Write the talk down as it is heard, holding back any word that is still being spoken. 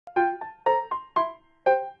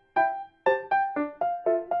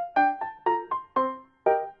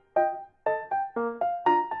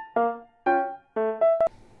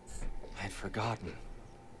forgotten.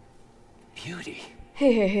 Beauty.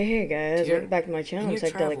 Hey guys, Dear, welcome back to my channel. in It's your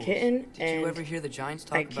like Della travels, Kitten, did you and ever hear the giants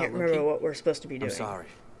talk I about can't Loki? remember what we're supposed to be doing. I'm sorry.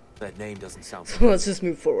 That name doesn't sound So let's just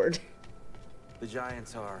move forward. The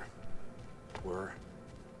giants were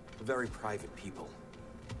very private people.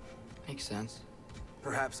 Makes sense.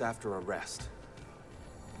 Perhaps after a rest.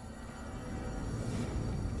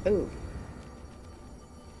 Ooh.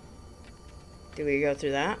 Do we go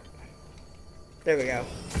through that? There we go.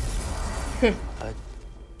 A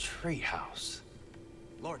treehouse.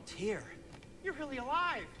 Lord Tyr, you're really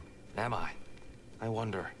alive. Am I? I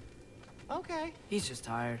wonder. Okay. He's just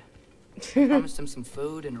tired. Promised him some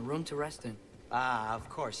food and a room to rest in. Ah, of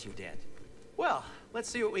course you did. Well, let's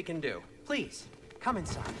see what we can do. Please, come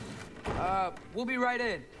inside. We'll be right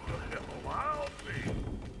in.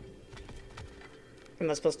 Am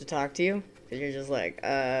I supposed to talk to you? Because you're just like,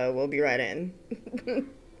 we'll be right in.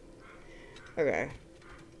 Okay.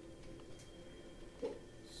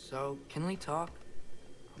 So, can we talk?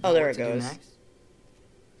 Oh, there What it to do goes. next?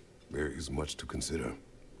 There is much to consider.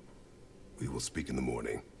 We will speak in the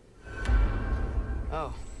morning.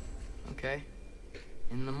 Oh, okay.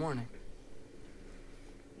 In the morning.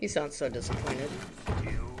 You sound so disappointed.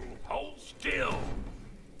 You hold still.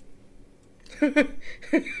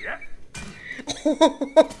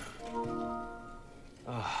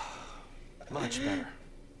 Much better.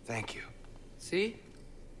 Thank you. See?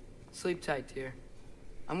 Sleep tight, dear.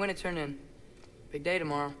 I'm gonna turn in. Big day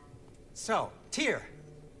tomorrow. So, Tyr,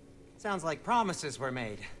 sounds like promises were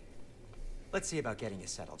made. Let's see about getting you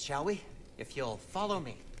settled, shall we? If you'll follow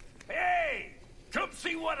me. Hey, come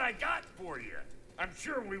see what I got for you. I'm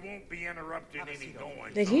sure we won't be interrupting Have a any seat over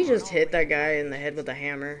going. Did he just hit that guy in the head with a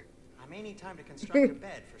hammer? I may need time to construct a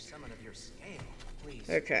bed for someone of your scale. Please.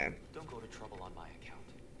 Okay. Don't go to trouble on my account.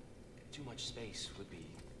 Too much space would be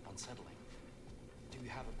unsettling. Do you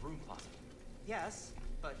have a broom closet? Yes,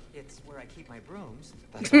 but it's where I keep my brooms.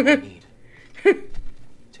 That's all I need.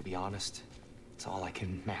 To be honest, it's all I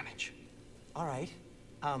can manage. All right.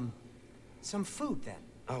 Some food then.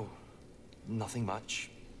 Oh, nothing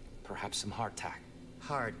much. Perhaps some hardtack.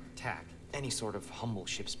 Hard tack. Any sort of humble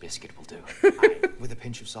ship's biscuit will do. Aye. With a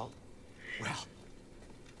pinch of salt. Well,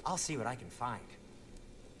 I'll see what I can find.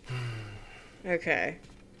 Okay.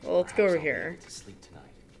 Well, let's go Perhaps over I'll be here. able to sleep tonight.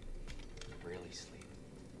 Really sleep.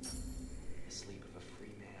 The sleep of a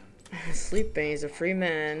free man. Sleep He's a free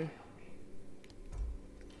man.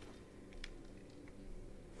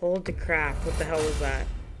 Hold to craft. What the hell was that?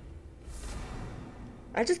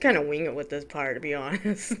 I just kind of wing it with this part, to be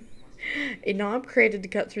honest. A knob created to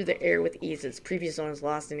cut through the air with ease. Its previous owner was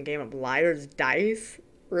lost in a game of liar's dice?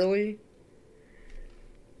 Really?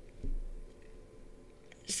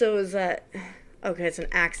 So is that... Okay, it's an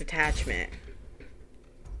axe attachment.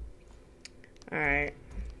 Alright.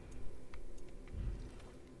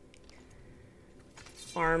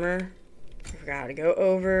 Armor. I forgot to go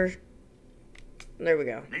over. There we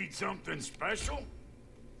go. Need something special?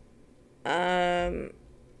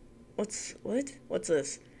 What's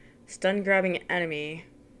this? Stun grabbing enemy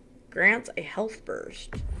grants a health burst.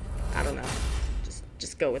 I don't know.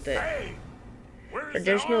 Just go with it. Hey, where's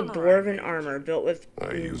Traditional the armor dwarven armor built with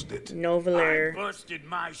I used it. I Novaler busted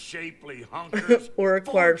my shapely hunkers. or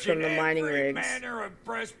acquired forged from in the mining every rigs. manner of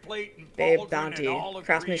breastplate and Babe pauldron bounty. and all of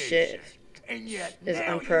Craftsmanship creation. And yet is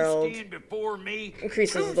now unpearled. you stand before me,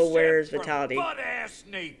 Increases two the wearer's steps from vitality. butt-ass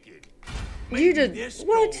naked. You Maybe did this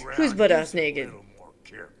what? go Who's round butt use ass it a naked? little more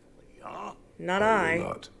carefully, huh? Not I will I.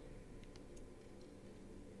 not.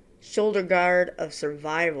 Shoulder guard of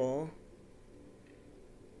survival.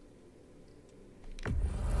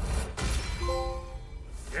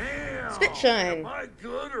 Damn. Spit shine. Am I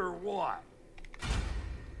good or what?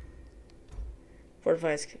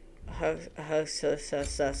 Fortifies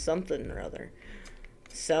something or other.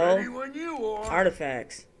 Sell Ready when you are.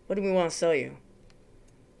 artifacts. What do we want to sell you?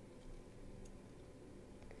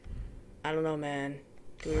 I don't know, man.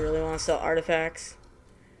 Do we really want to sell artifacts?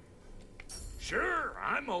 Sure,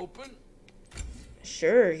 I'm open.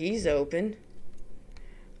 Sure, he's open.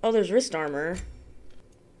 Oh, there's wrist armor.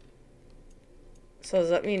 So does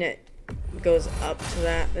that mean it goes up to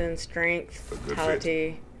that then? Strength, A good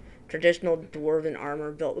vitality, traditional dwarven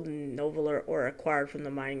armor built with Novaler or acquired from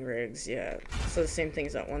the mining rigs. Yeah, so the same thing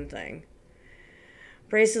as that one thing.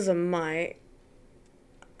 Braces of might.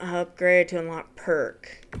 Upgrade to unlock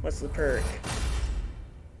perk. What's the perk?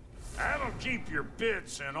 That'll keep your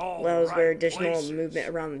bits in all Allows the for right additional places. movement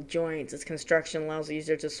around the joints. Its construction allows the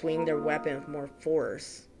user to swing their weapon with more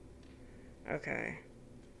force. Okay.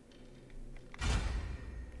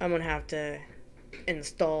 I'm gonna have to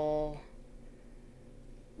install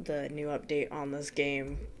the new update on this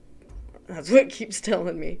game That's what it keeps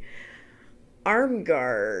telling me. Arm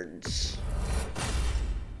guards.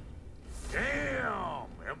 Damn!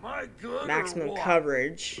 Am I good Maximum or what?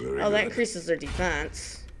 coverage. Very Oh, that good. increases their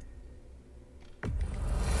defense.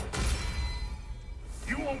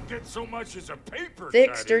 You won't get so much as a paper Thick,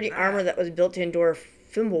 cut in sturdy that. armor that was built to endure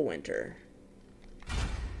Fimbulwinter.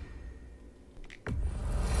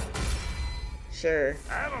 Sure.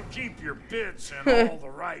 That'll keep your bits in all the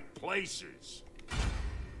right places.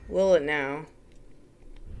 Will it now?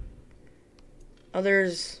 Oh,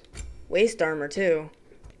 there's waist armor too.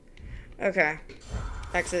 Okay.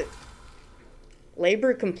 Exit.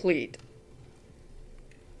 Labor complete.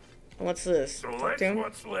 What's this? So Talk that's to him?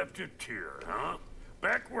 what's left of Tyr, huh?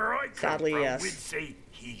 Back where I come Sadly, from, yes. we'd say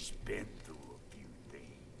he's been through a few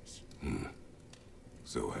things.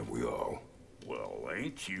 So have we all. Well,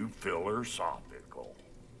 ain't you philosophical?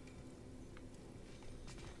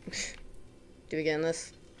 Do we get in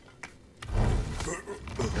this?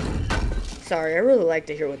 Sorry, I really like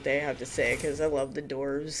to hear what they have to say because I love the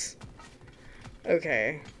dwarves.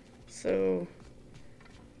 Okay, so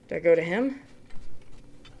do I go to him?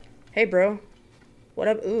 Hey, bro. What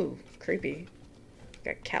up? Ooh, creepy.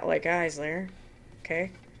 Got cat-like eyes there.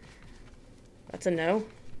 Okay. That's a no.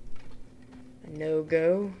 A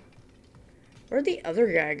no-go. Where'd the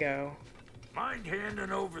other guy go? Mind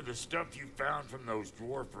handing over the stuff you found from those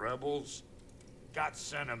dwarf rebels? Got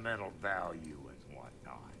sentimental value and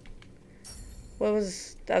whatnot. What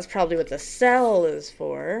was... That's probably what the cell is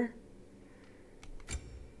for.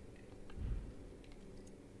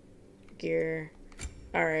 Gear.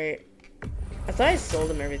 Alright. I thought I sold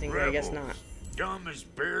him everything, but I guess not. Dumb as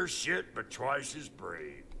bear shit, but twice as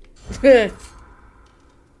brave.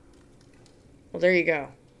 Well, there you go.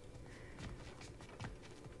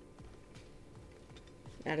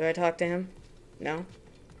 Now, do I talk to him? No?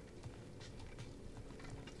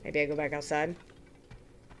 Maybe I go back outside?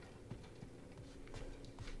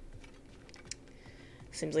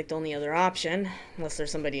 Seems like the only other option, unless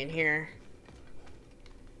there's somebody in here.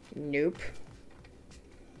 Nope.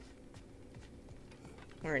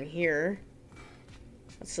 Or in here.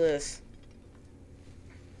 What's this?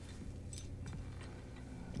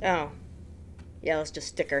 Oh. Yeah, let's just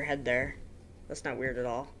stick our head there. That's not weird at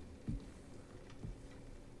all.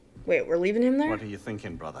 Wait, we're leaving him there? What are you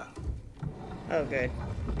thinking, brother? Oh, good.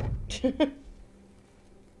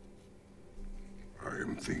 I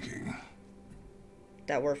am thinking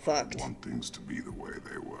That we're I fucked. want things to be the way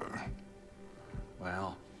they were.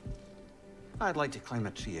 Well, I'd like to climb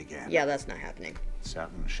a tree again. Yeah, that's not happening.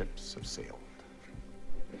 Certain ships have sailed.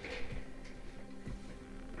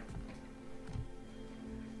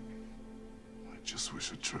 I just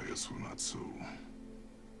wish Atreus were not so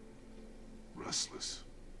restless.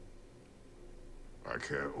 I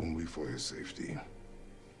care only for his safety.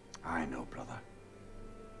 I know, brother.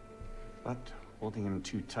 But holding him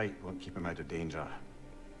too tight won't keep him out of danger.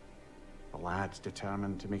 The lad's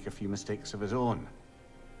determined to make a few mistakes of his own.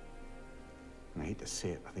 And I hate to say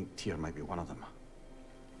it, I think Tyr might be one of them.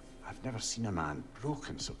 I've never seen a man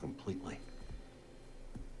broken so completely.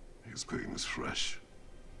 His pain is fresh.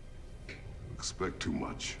 Expect too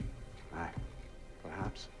much. Aye,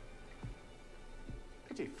 perhaps.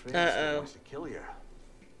 Pity Freya Uh-oh. still wants to kill you.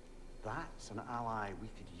 That's an ally we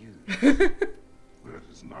could use. That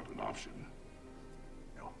is not an option.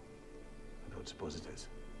 No, I don't suppose it is.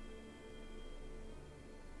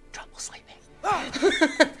 Trouble sleeping.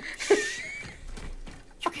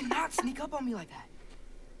 You cannot sneak up on me like that.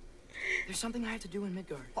 There's something I have to do in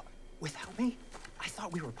Midgard. What? Without me? I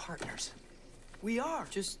thought we were partners. We are.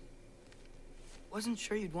 Just wasn't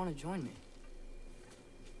sure you'd want to join me.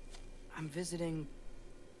 I'm visiting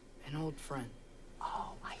an old friend.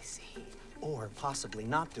 Oh, I see. Or possibly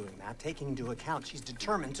not doing that, taking into account she's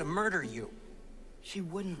determined to murder you. She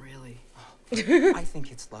wouldn't really. I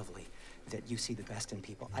think it's lovely that you see the best in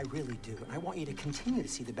people. I really do. And I want you to continue to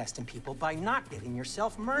see the best in people by not getting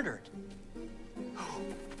yourself murdered.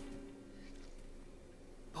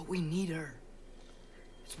 But we need her.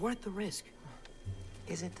 It's worth the risk.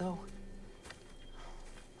 Is it, though?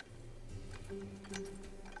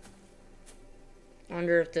 I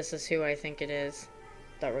wonder if this is who I think it is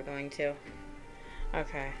that we're going to.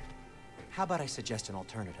 Okay. How about I suggest an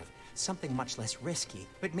alternative? Something much less risky,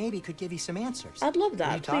 but maybe could give you some answers. I'd love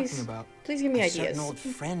that. What are you Please, talking about? please give me A ideas. certain old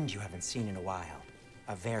friend you haven't seen in a while.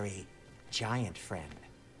 A very giant friend.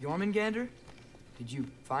 Jormungandr? Did you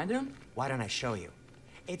find him? Why don't I show you?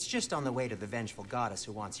 It's just on the way to the vengeful goddess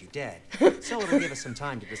who wants you dead. So it'll give us some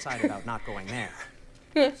time to decide about not going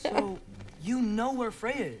there. So, you know where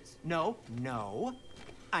Freya is? No, no.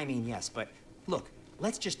 I mean, yes, but look,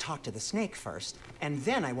 let's just talk to the snake first, and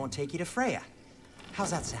then I won't take you to Freya.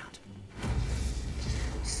 How's that sound?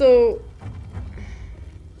 So,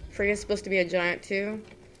 Freya's supposed to be a giant too.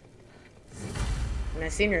 When I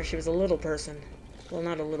seen her, she was a little person. Well,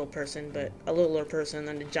 not a little person, but a littler person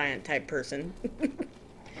than a giant type person.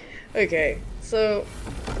 Okay, so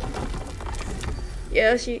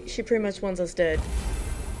yeah, she pretty much wants us dead.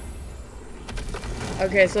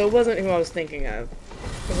 Okay, so it wasn't who I was thinking of.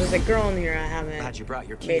 There's a girl in here I haven't Glad you brought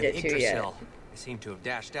your key made of it to yet. Yggdrasil. I seem to have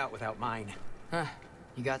dashed out without mine. Huh.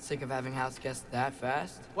 You got sick of having house guests that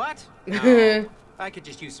fast? What? No. I could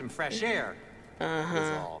just use some fresh air. Uh-huh.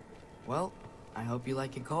 That's all. Well, I hope you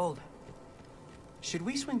like it cold. Should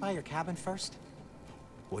we swing by your cabin first?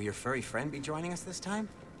 Will your furry friend be joining us this time?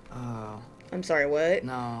 I'm sorry, what?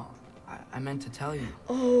 No. I meant to tell you.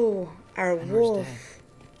 Oh, our Fenrir's wolf. dead.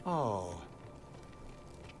 Oh.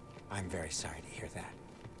 I'm very sorry to hear that.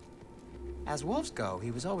 As wolves go, he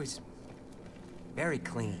was always very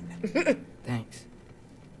clean. Thanks.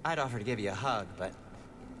 I'd offer to give you a hug, but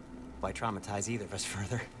why traumatize either of us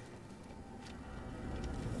further?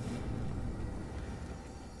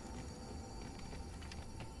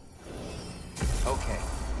 Okay.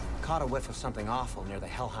 Caught a whiff of something awful near the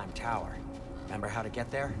Helheim Tower. Remember how to get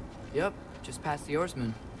there? Yep, just past the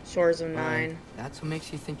oarsman. Shores of Nine. That's what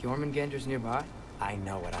makes you think Jormungandr's nearby? I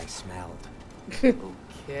know what I smelled.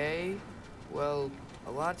 Okay. Well,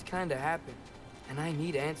 a lot's kinda happened, and I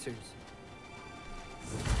need answers.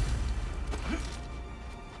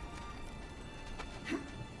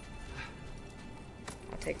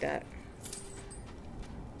 I'll take that.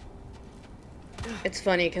 It's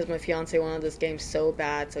funny because my fiance wanted this game so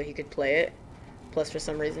bad so he could play it. Plus, for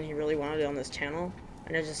some reason, he really wanted it on this channel.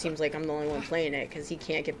 And it just seems like I'm the only one playing it because he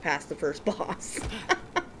can't get past the first boss.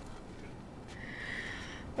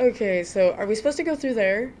 Okay, so are we supposed to go through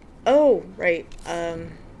there? Oh, right.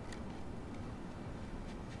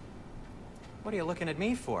 What are you looking at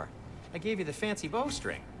me for? I gave you the fancy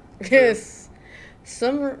bowstring. Yes.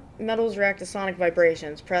 Some metals react to sonic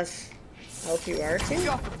vibrations. Press L2R2?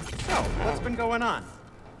 So, what's been going on?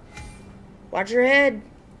 Watch your head.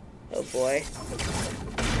 Oh boy.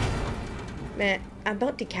 Man, I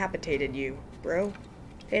about decapitated you, bro.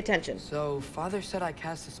 Pay attention. So, Father said I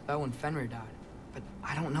cast a spell when Fenrir died, but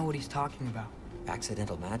I don't know what he's talking about.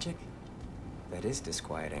 Accidental magic? That is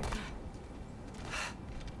disquieting.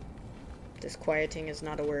 Disquieting is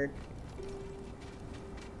not a word.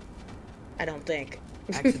 I don't think.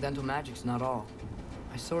 Accidental magic's not all.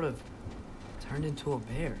 I sort of turned into a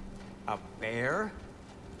bear. A bear?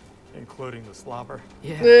 Including the slobber?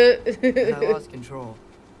 Yeah, and I lost control.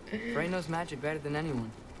 Frey knows magic better than anyone.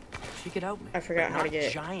 She could help me. I forgot how to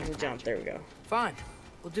get giant jump. There we go. Fine.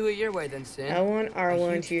 We'll do it your way then, Sin. L1,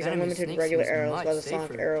 R1 huge to use venomous unlimited snake regular seems arrows much while the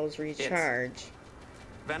sonic safer. arrows recharge.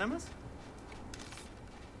 Venomous?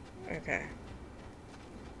 Okay.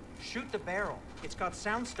 Shoot the barrel. It's got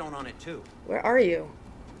soundstone on it too. Where are you?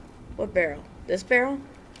 What barrel? This barrel?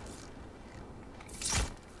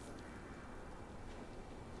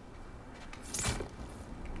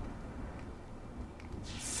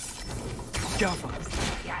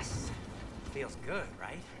 Yes. Feels good,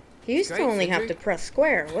 right? He used to Great, only have Cedric. to press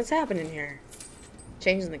square. What's happening here?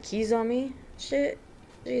 Changing the keys on me? Shit.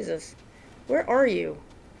 Jesus. Where are you?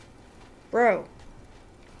 Bro.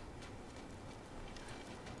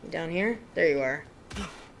 You down here? There you are.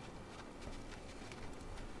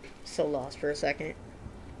 So lost for a second.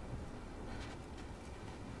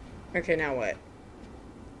 Okay, now what?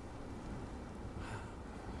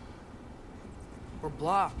 We're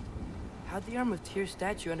blocked. How'd the Arm of Tyr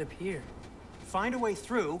statue end up here? Find a way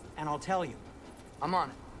through, and I'll tell you. I'm on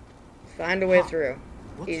it. Find a way through.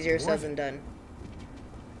 Looks Easier said dwarven. than done.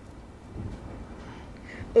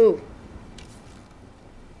 Ooh.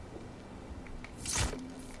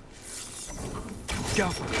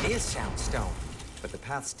 It is soundstone, but the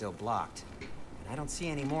path's still blocked. And I don't see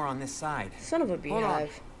any more on this side. Son of a Hold on.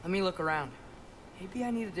 beehive. Let me look around. Maybe I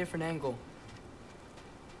need a different angle.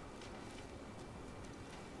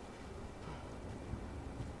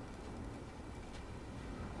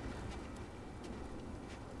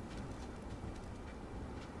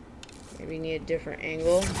 Maybe you need a different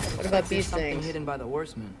angle. What about There's these something things? hidden by the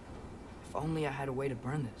horsemen. If only I had a way to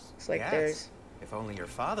burn this. Looks like Yes. there's... If only your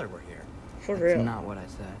father were here. For That's real. not what I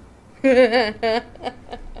said.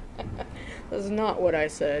 That's not what I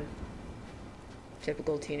said.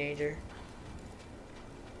 Typical teenager.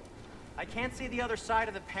 I can't see the other side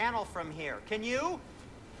of the panel from here. Can you?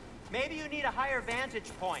 Maybe you need a higher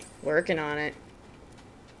vantage point. Working on it.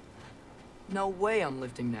 No way I'm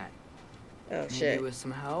lifting that. Oh Maybe shit. with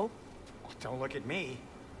some help? Don't look at me.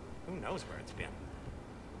 Who knows where it's been?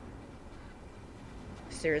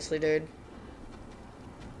 Seriously, dude.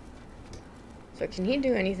 So can he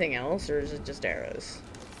do anything else, or is it just arrows?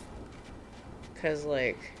 Because,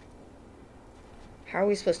 like, how are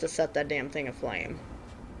we supposed to set that damn thing aflame?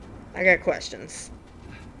 I got questions.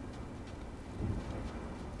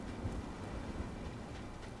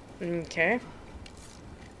 Okay.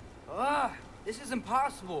 Ah, this is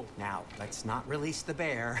impossible. Now, let's not release the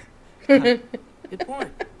bear. Good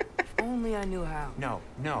point. If only I knew how. No,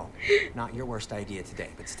 not your worst idea today,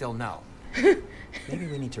 but still no. Maybe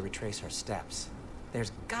we need to retrace our steps.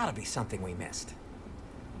 There's gotta be something we missed.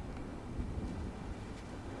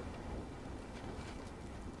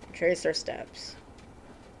 Trace our steps.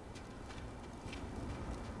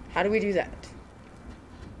 How do we do that?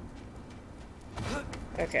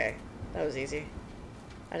 Okay, that was easy.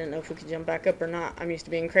 I didn't know if we could jump back up or not. I'm used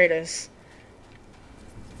to being Kratos.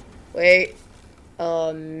 Wait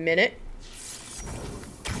a minute.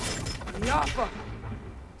 Yappa.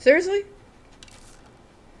 Seriously?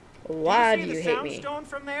 Why do you hate me? Soundstone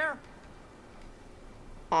from there?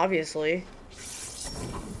 Obviously.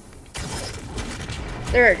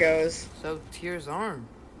 There it goes. So, Tyr's arm.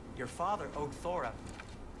 Your father owed Thor a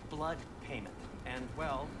blood payment, and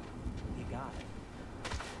well, he got it.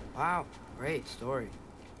 Wow, great story.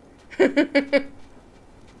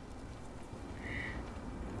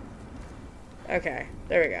 Okay,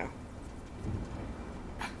 there we go.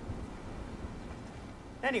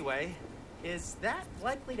 Anyway, is that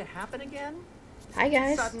likely to happen again? Hi,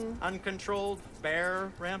 guys. Sudden, uncontrolled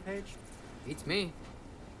bear rampage? Beats me.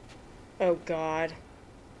 Oh, God.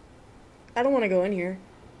 I don't want to go in here.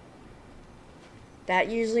 That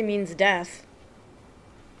usually means death.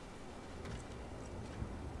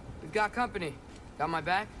 We've got company. Got my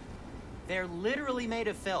back? They're literally made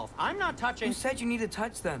of filth. I'm not touching. Who said you need to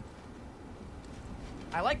touch them?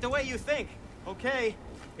 I like the way you think. Okay,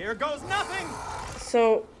 here goes nothing.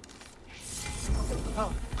 So,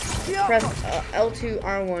 Oh, press L2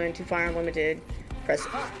 R1 to fire unlimited. Press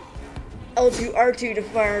L2 R2 to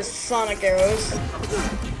fire sonic arrows.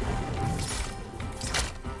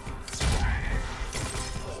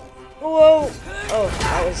 Whoa! Oh,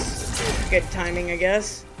 that was good timing, I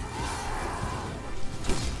guess.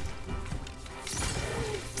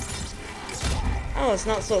 Oh, it's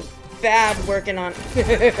not so bad working on.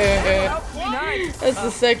 That's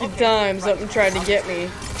the second time something tried to get me,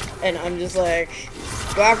 and I'm just like,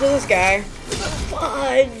 go after this guy.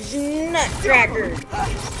 Fudge nutcracker.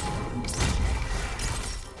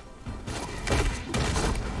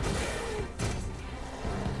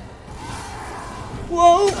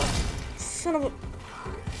 Whoa! Son of a.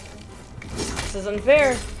 This is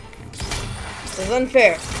unfair. This is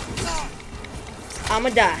unfair. I'ma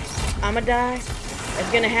die. I'ma die.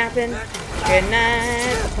 It's gonna happen. Good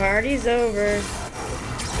night. The party's over.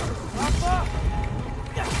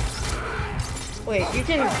 Wait, you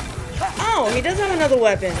can. Oh, he does have another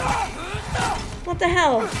weapon. What the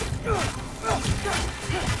hell?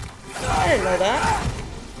 I didn't know that.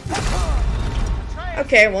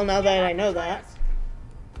 Okay, well, now that I know that.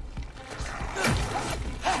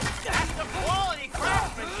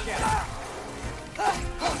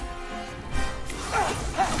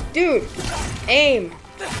 Dude, aim.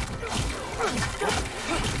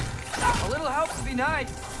 A little help would be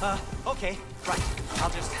nice. Okay, right. I'll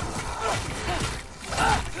just.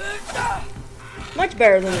 Much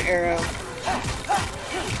better than the arrow.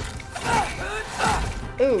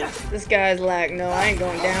 Ooh, this guy's like, no, I ain't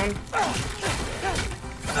going down.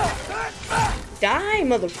 Die,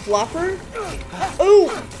 mother fluffer.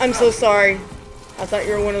 Ooh, I'm so sorry. I thought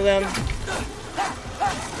you were one of them.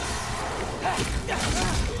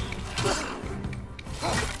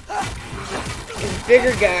 These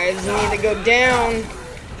bigger guys need to go down.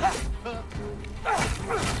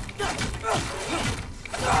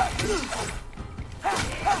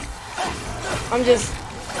 I'm just...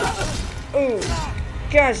 Ooh.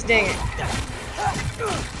 Gosh dang it.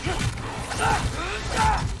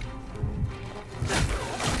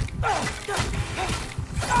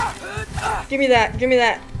 Give me that. Give me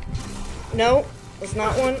that. No, that's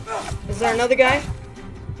not one. Is there another guy?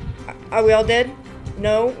 Are we all dead?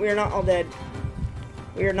 No, we are not all dead.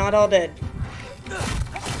 We are not all dead.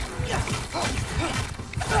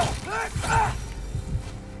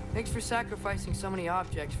 Thanks for sacrificing so many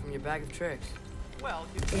objects from your bag of tricks. Well,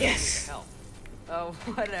 Yes. help. Oh,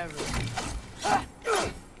 whatever.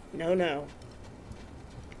 No, no.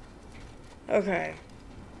 Okay.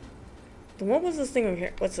 Then what was this thing over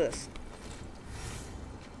here? What's this?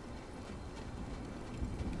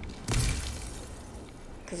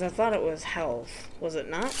 Because I thought it was health. Was it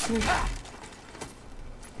not?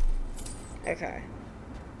 Okay.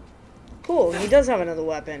 Cool, he does have another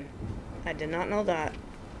weapon. I did not know that.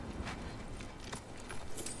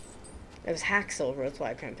 It was hack silver, that's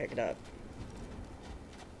why I couldn't pick it up.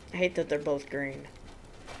 I hate that they're both green.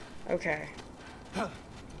 Okay.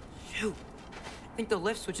 Shoot. I think the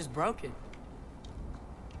lift switch is broken.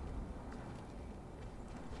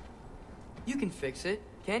 You can fix it,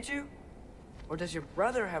 can't you? Or does your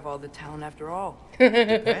brother have all the talent after all?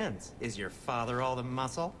 Depends. Is your father all the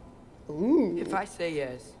muscle? Ooh. If I say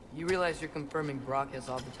yes, you realize you're confirming Brock has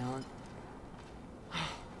all the talent?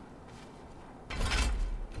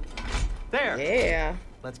 There! Yeah.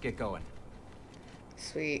 Let's get going.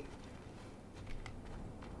 Sweet.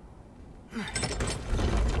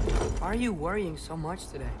 Why are you worrying so much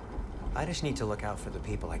today? I just need to look out for the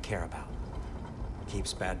people I care about.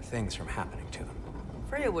 Keeps bad things from happening to them.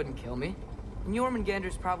 Freya wouldn't kill me. And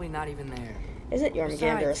Jormungandr's probably not even there. Isn't Jormungandr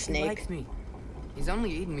a Besides, he snake? likes me. He's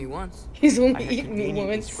only eaten me once. He's I only had eaten me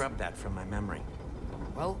conveniently once. scrubbed that from my memory.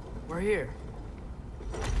 Well, we're here.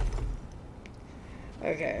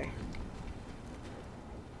 Okay.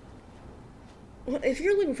 Well, if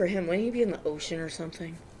you're looking for him, wouldn't he be in the ocean or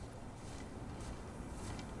something?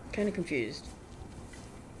 Kind of confused.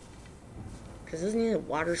 Because isn't he a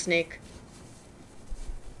water snake?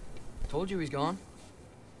 Told you he's gone.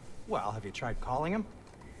 Well, have you tried calling him?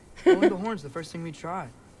 Blowing the horn's the first thing we tried.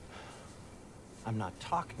 I'm not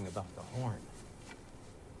talking about the horn.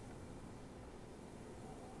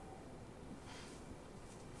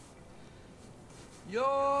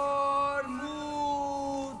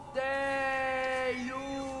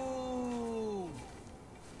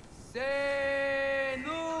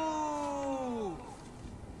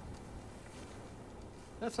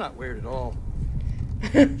 That's not weird at all.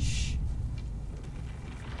 Shh.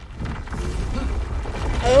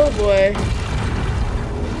 Oh boy.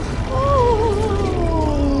 Oh,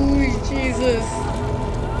 Jesus.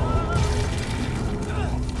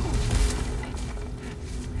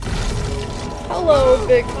 Hello,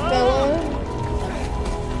 big fella.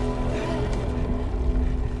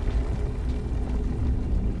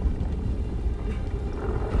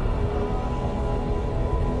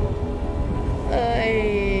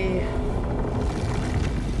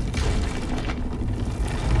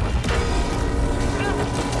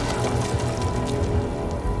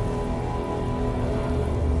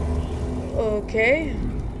 Okay.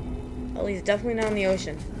 Well, he's definitely not in the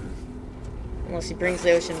ocean. Unless he brings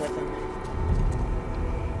the ocean with him.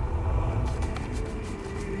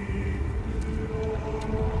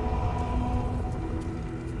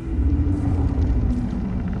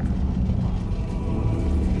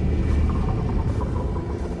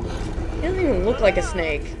 He doesn't even look like a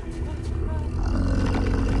snake.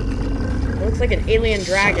 It looks like an alien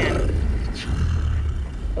dragon.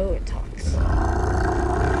 Oh, it talks.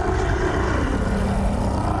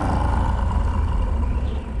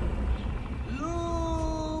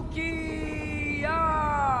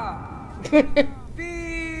 I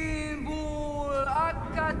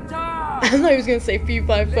thought he was gonna say fee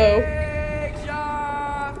fi fo.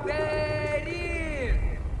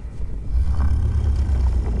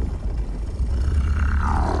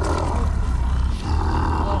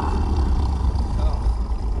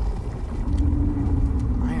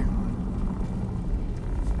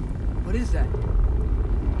 What is that?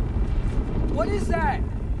 What is that?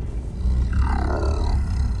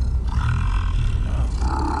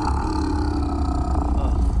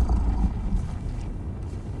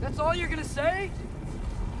 That's all you're gonna say?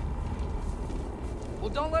 Well,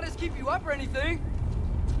 don't let us keep you up or anything.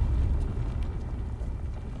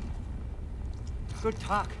 Good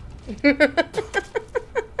talk. Ironwood.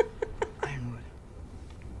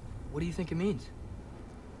 What do you think it means?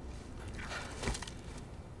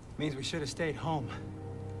 Means we should have stayed home.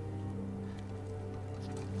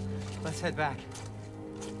 Let's head back.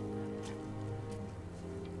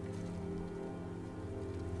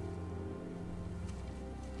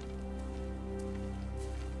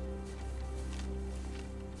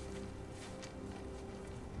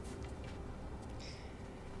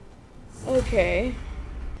 Okay.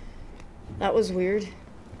 That was weird.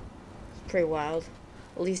 Pretty wild.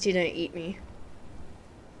 At least he didn't eat me.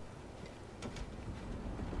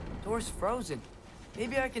 Door's frozen.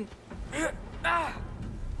 Maybe I can... Ah!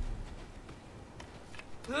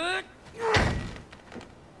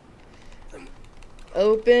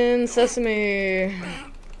 Open sesame.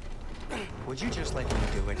 Would you just let me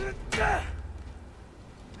do it?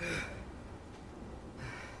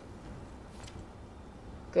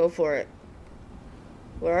 Go for it.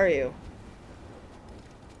 Where are you?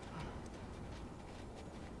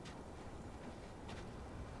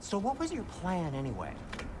 So what was your plan anyway?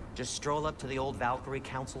 Just stroll up to the old Valkyrie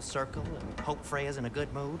Council circle and hope Freya's in a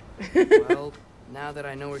good mood? Well, now that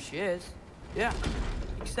I know where she is, yeah,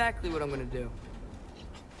 exactly what I'm gonna do.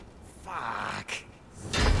 Fuck.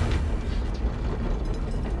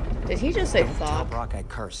 Did he just say Don't tell fuck? Brock I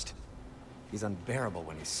cursed. He's unbearable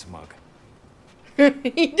when he's smug.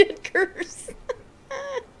 He did curse.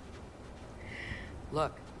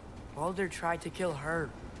 Look, Baldur tried to kill her.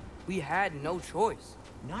 We had no choice.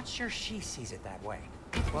 Not sure she sees it that way.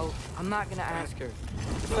 Well, I'm not gonna ask her.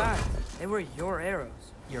 Besides, they were your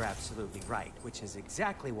arrows. You're absolutely right, which is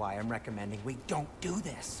exactly why I'm recommending we don't do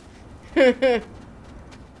this.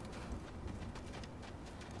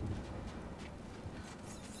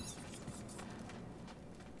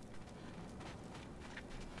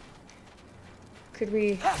 Could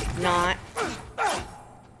we not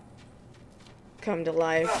come to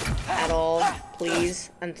life at all,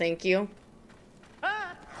 please, and thank you?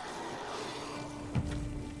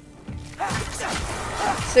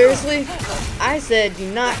 Seriously? I said do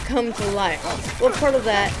not come to life. What part of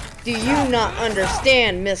that do you not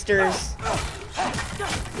understand, misters?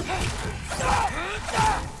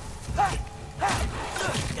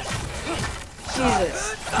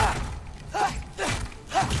 Jesus.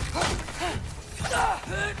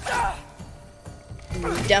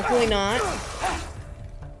 Definitely not.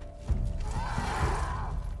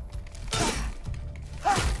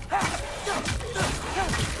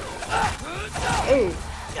 Ooh.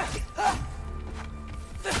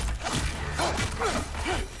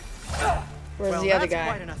 Where's the other guy?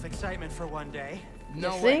 Quite enough excitement for one day. No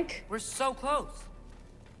You way. think? We're so close.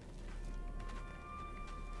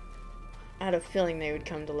 I had a feeling they would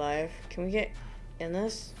come to life. Can we get in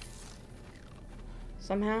this?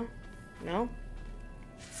 Somehow? No?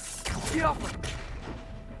 Get off her.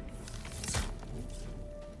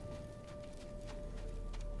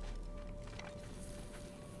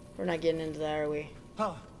 We're not getting into that, are we?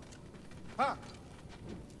 Huh. Huh.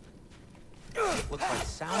 Looks like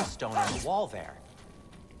soundstone on the wall there.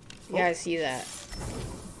 Yeah, I see that.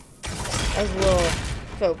 I was a little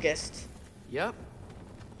focused. Yep.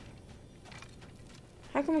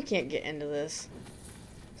 How come we can't get into this?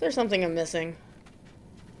 Is there something I'm missing?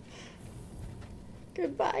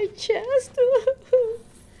 Goodbye, chest.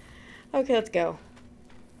 Okay, let's go.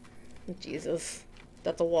 Jesus.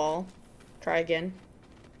 That's a wall. Try again.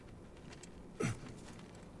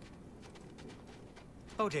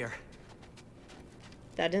 Oh dear.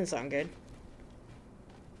 That didn't sound good.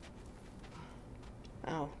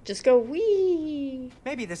 Oh, just go wee.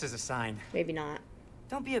 Maybe this is a sign. Maybe not.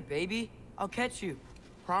 Don't be a baby. I'll catch you.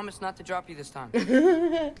 Promise not to drop you this time.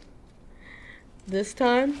 This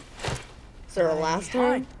time? Is there a last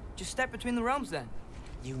Fine. time? Just step between the realms then.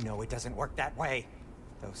 You know it doesn't work that way.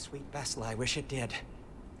 Though sweet Bessel, I wish it did.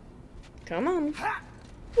 Come on.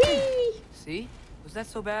 Whee! See? Was that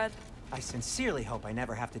so bad? I sincerely hope I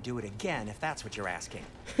never have to do it again, if that's what you're asking.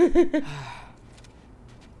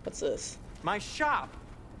 What's this? My shop!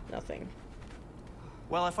 Nothing.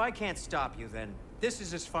 Well, if I can't stop you, then this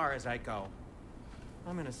is as far as I go.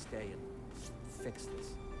 I'm gonna stay and fix this.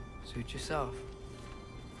 Suit yourself.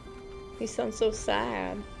 He sounds so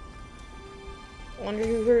sad. Wonder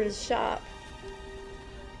who hurt his shop.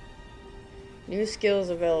 New skills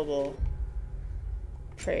available.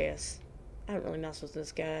 Atreus. I don't really mess with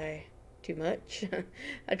this guy too much.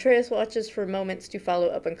 Atreus watches for moments to follow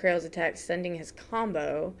up on Kratos' attack, sending his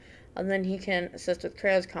combo, and then he can assist with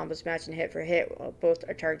Kratos' combos, matching hit for hit while both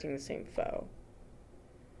are targeting the same foe.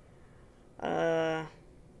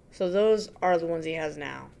 So those are the ones he has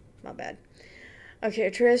now. Not bad. Okay,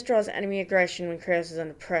 Atreus draws enemy aggression when Kratos is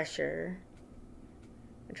under pressure.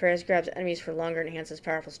 Atreus grabs enemies for longer and enhances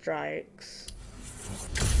powerful strikes.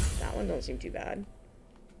 That one don't seem too bad.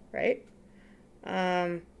 Right?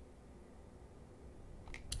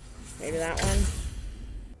 Maybe that one.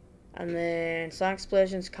 And then sonic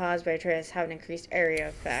explosions caused by Atreus have an increased area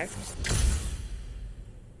effect.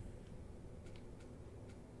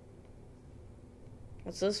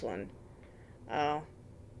 What's this one? Oh.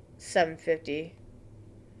 750.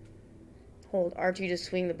 Hold R2 to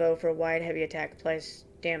swing the bow for a wide, heavy attack. Applies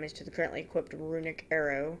damage to the currently equipped runic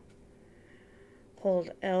arrow.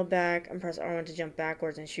 Hold L back and press R1 to jump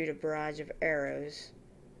backwards and shoot a barrage of arrows.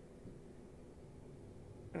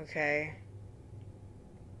 Okay.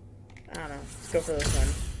 I don't know. Let's go for this one.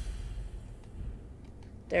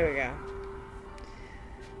 There we go.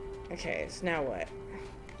 Okay, so now what?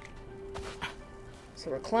 So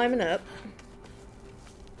we're climbing up.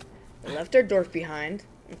 We left our dwarf behind.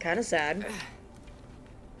 I'm kind of sad.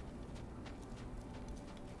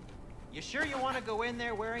 You sure you want to go in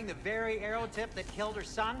there wearing the very arrow tip that killed her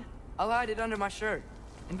son? I'll hide it under my shirt.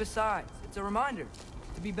 And besides, it's a reminder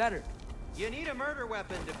to be better. You need a murder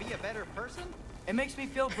weapon to be a better person? It makes me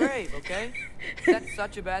feel brave, okay? Is that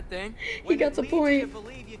such a bad thing? He got the You point.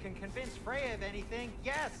 believe you can convince Freya of anything?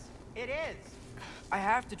 Yes, it is. I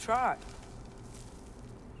have to try.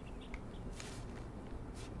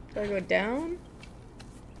 Do I go down?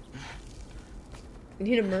 You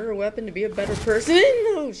need a murder weapon to be a better person?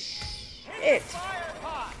 Oh shit.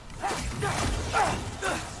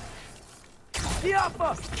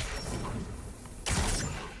 Diapa!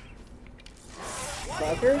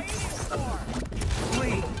 Fucker.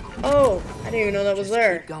 Oh, I didn't even know that was Just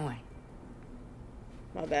there. keep going.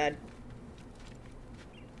 My bad.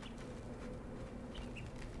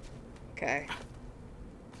 Okay.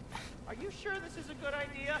 Are you sure this is a good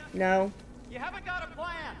idea? No. You haven't got a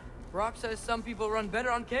plan. Brock says some people run better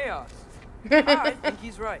on chaos. I think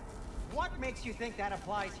he's right. What makes you think that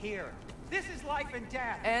applies here? This is life and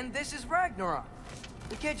death. And this is Ragnarok.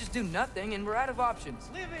 We can't just do nothing, and we're out of options.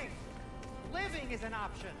 Living is an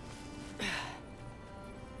option.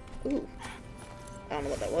 Ooh. I don't know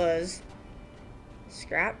what that was.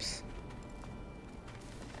 Scraps?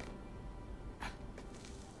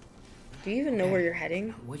 Do you even know where you're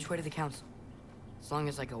heading? Which way to the council? As long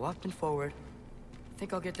as I go up and forward, I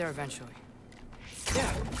think I'll get there eventually.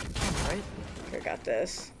 Yeah, right? I got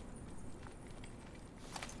this.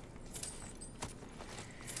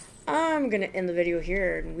 I'm gonna end the video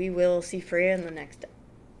here, and we will see Freya in the next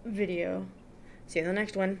video. See you in the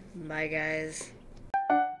next one. Bye, guys.